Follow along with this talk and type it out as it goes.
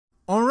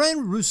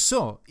Laurent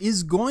Rousseau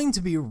is going to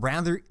be a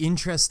rather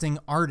interesting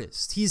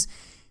artist. He's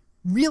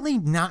really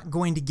not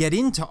going to get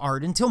into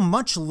art until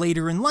much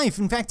later in life.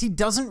 In fact, he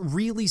doesn't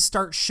really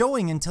start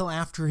showing until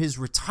after his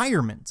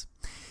retirement.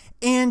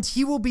 And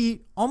he will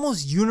be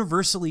almost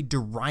universally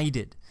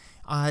derided.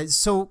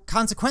 So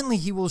consequently,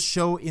 he will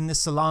show in the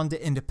Salon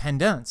de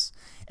Indépendance.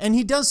 And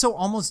he does so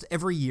almost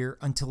every year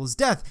until his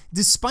death.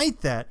 Despite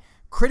that,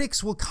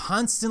 critics will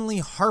constantly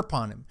harp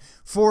on him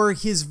for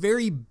his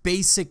very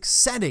basic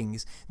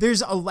settings.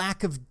 There's a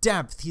lack of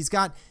depth. He's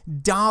got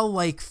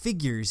doll-like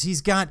figures.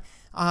 He's got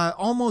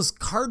almost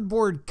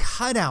cardboard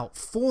cutout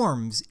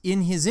forms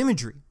in his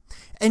imagery.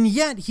 And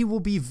yet he will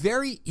be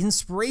very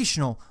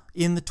inspirational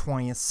in the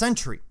 20th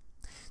century.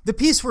 The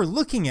piece we're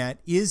looking at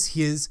is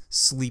his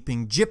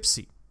Sleeping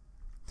Gypsy.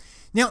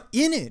 Now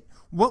in it,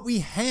 what we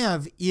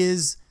have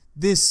is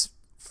this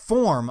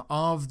form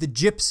of the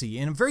gypsy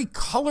in a very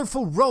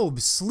colorful robe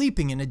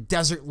sleeping in a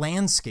desert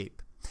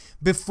landscape.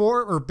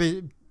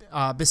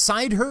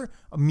 Beside her,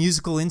 a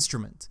musical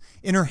instrument.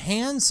 In her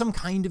hand, some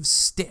kind of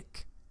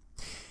stick.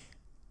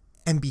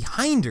 And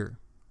behind her,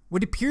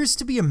 what appears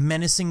to be a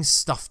menacing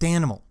stuffed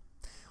animal,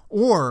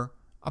 or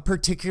a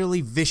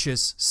particularly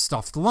vicious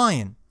stuffed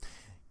lion.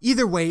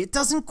 Either way, it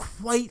doesn't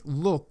quite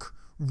look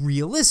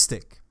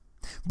realistic.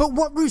 But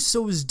what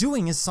Rousseau is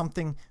doing is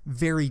something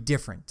very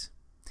different.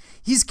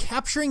 He's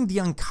capturing the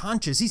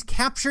unconscious. He's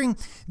capturing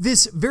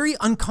this very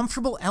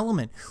uncomfortable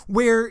element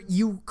where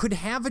you could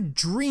have a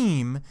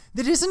dream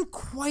that isn't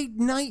quite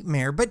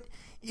nightmare, but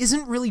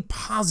isn't really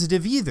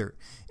positive either.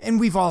 And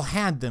we've all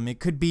had them. It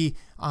could be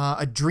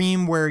a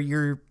dream where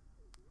you're,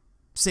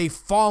 say,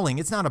 falling.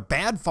 It's not a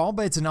bad fall,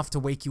 but it's enough to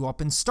wake you up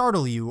and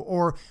startle you.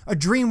 Or a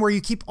dream where you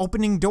keep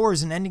opening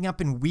doors and ending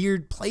up in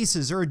weird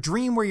places. Or a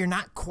dream where you're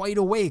not quite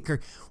awake,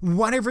 or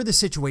whatever the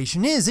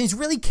situation is. And he's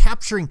really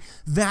capturing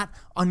that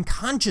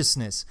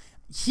unconsciousness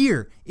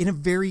here in a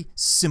very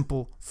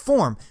simple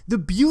form. The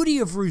beauty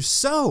of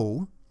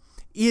Rousseau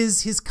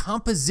is his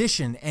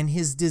composition and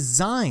his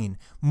design,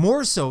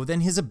 more so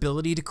than his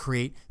ability to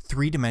create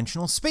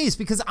three-dimensional space,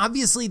 because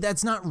obviously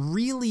that's not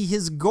really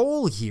his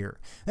goal here.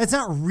 That's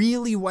not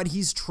really what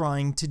he's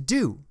trying to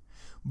do.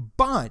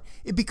 But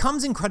it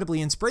becomes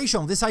incredibly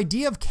inspirational. This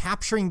idea of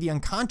capturing the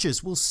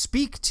unconscious will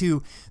speak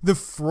to the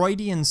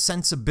Freudian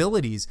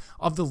sensibilities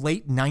of the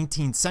late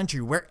 19th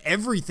century, where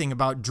everything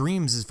about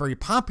dreams is very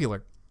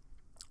popular,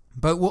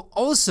 but will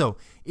also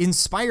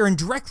inspire and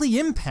directly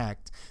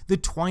impact the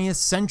 20th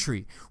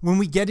century when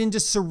we get into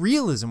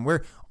surrealism,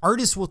 where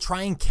artists will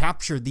try and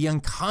capture the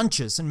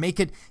unconscious and make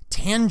it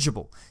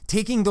tangible,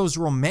 taking those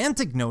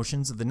romantic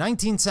notions of the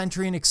 19th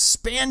century and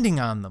expanding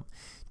on them,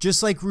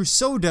 just like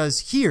Rousseau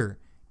does here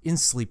in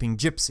Sleeping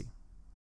Gypsy.